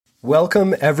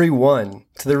Welcome, everyone,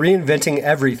 to the Reinventing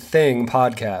Everything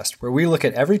podcast, where we look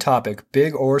at every topic,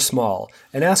 big or small,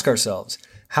 and ask ourselves,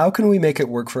 how can we make it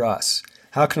work for us?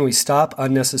 How can we stop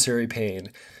unnecessary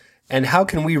pain? And how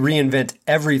can we reinvent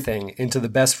everything into the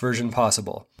best version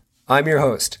possible? I'm your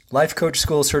host, Life Coach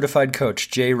School Certified Coach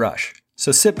Jay Rush.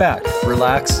 So sit back,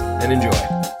 relax, and enjoy.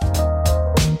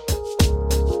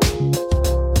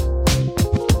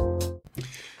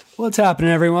 What's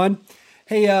happening, everyone?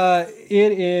 Hey,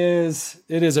 it is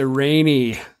a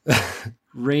rainy,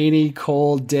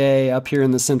 cold day up here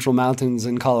in the Central Mountains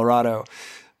in Colorado.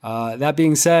 That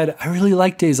being said, I really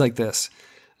like days like this.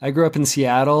 I grew up in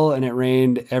Seattle and it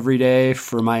rained every day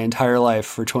for my entire life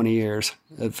for 20 years.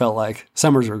 It felt like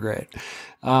summers were great.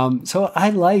 So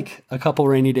I like a couple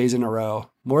rainy days in a row.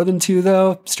 More than two,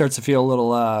 though, starts to feel a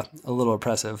little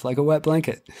oppressive, like a wet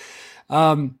blanket.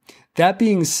 That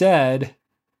being said,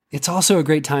 it's also a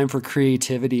great time for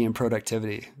creativity and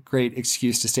productivity. Great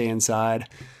excuse to stay inside.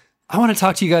 I want to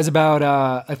talk to you guys about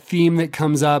a theme that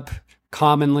comes up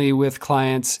commonly with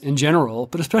clients in general,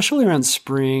 but especially around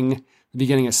spring, the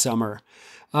beginning of summer.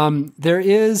 There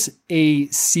is a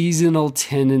seasonal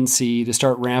tendency to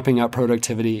start ramping up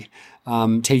productivity,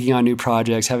 taking on new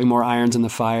projects, having more irons in the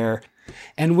fire.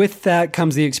 And with that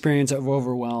comes the experience of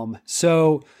overwhelm.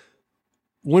 So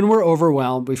when we're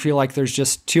overwhelmed, we feel like there's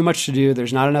just too much to do.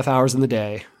 There's not enough hours in the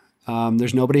day.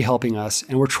 There's nobody helping us.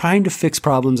 And we're trying to fix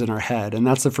problems in our head. And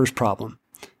that's the first problem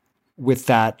with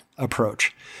that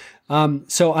approach.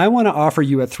 So I want to offer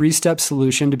you a 3-step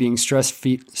solution to being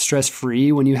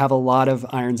stress-free when you have a lot of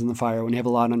irons in the fire, when you have a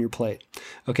lot on your plate.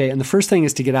 Okay. And the first thing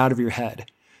is to get out of your head.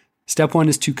 Step 1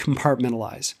 is to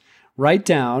compartmentalize. Write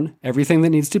down everything that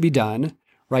needs to be done.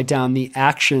 Write down the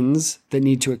actions that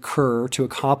need to occur to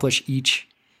accomplish each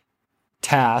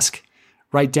task.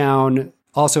 Write down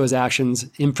also as actions,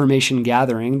 information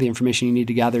gathering, the information you need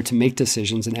to gather to make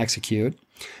decisions and execute.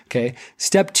 Okay.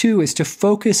 Step 2 is to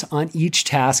focus on each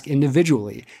task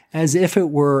individually, as if it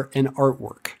were an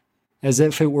artwork, as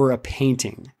if it were a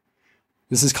painting.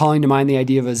 This is calling to mind the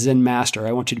idea of a Zen master.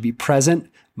 I want you to be present,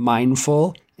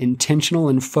 mindful, intentional,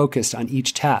 and focused on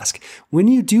each task. When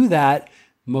you do that,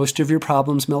 most of your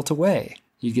problems melt away.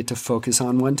 You get to focus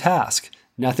on one task.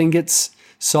 Nothing gets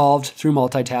solved through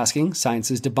multitasking. Science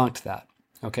has debunked that.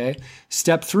 Okay.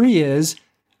 Step 3 is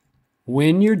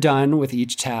when you're done with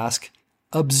each task,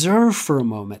 observe for a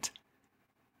moment.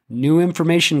 New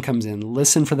information comes in.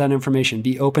 Listen for that information.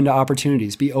 Be open to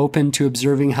opportunities. Be open to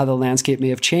observing how the landscape may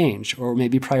have changed or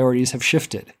maybe priorities have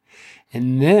shifted.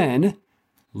 And then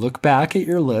look back at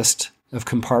your list of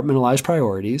compartmentalized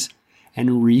priorities and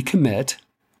recommit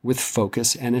with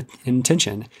focus and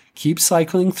intention. Keep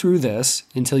cycling through this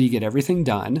until you get everything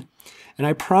done. And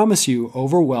I promise you,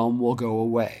 overwhelm will go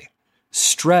away.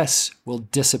 Stress will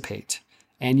dissipate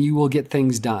and you will get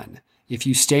things done. If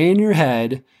you stay in your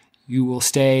head, you will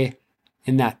stay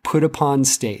in that put upon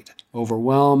state.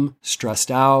 Overwhelmed,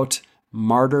 stressed out,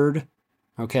 martyred.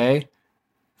 Okay?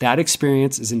 That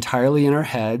experience is entirely in our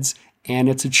heads and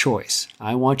it's a choice.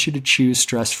 I want you to choose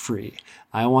stress-free.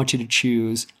 I want you to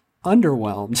choose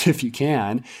underwhelmed if you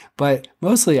can, but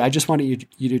mostly I just want you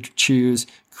to choose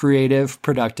creative,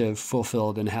 productive,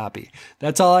 fulfilled, and happy.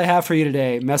 That's all I have for you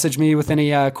today. Message me with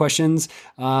any questions.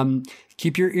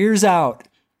 Keep your ears out.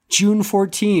 June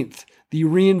 14th, the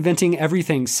Reinventing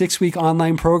Everything 6-week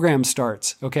online program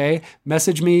starts. Okay.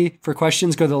 Message me for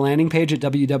questions. Go to the landing page at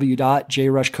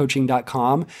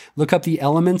www.jrushcoaching.com. Look up the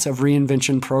elements of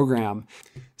reinvention program.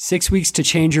 6 weeks to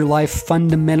change your life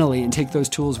fundamentally and take those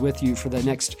tools with you for the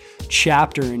next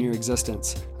chapter in your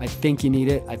existence. I think you need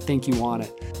it. I think you want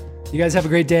it. You guys have a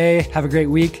great day. Have a great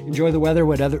week. Enjoy the weather,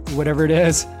 whatever it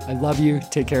is. I love you.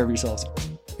 Take care of yourselves.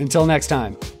 Until next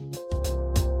time.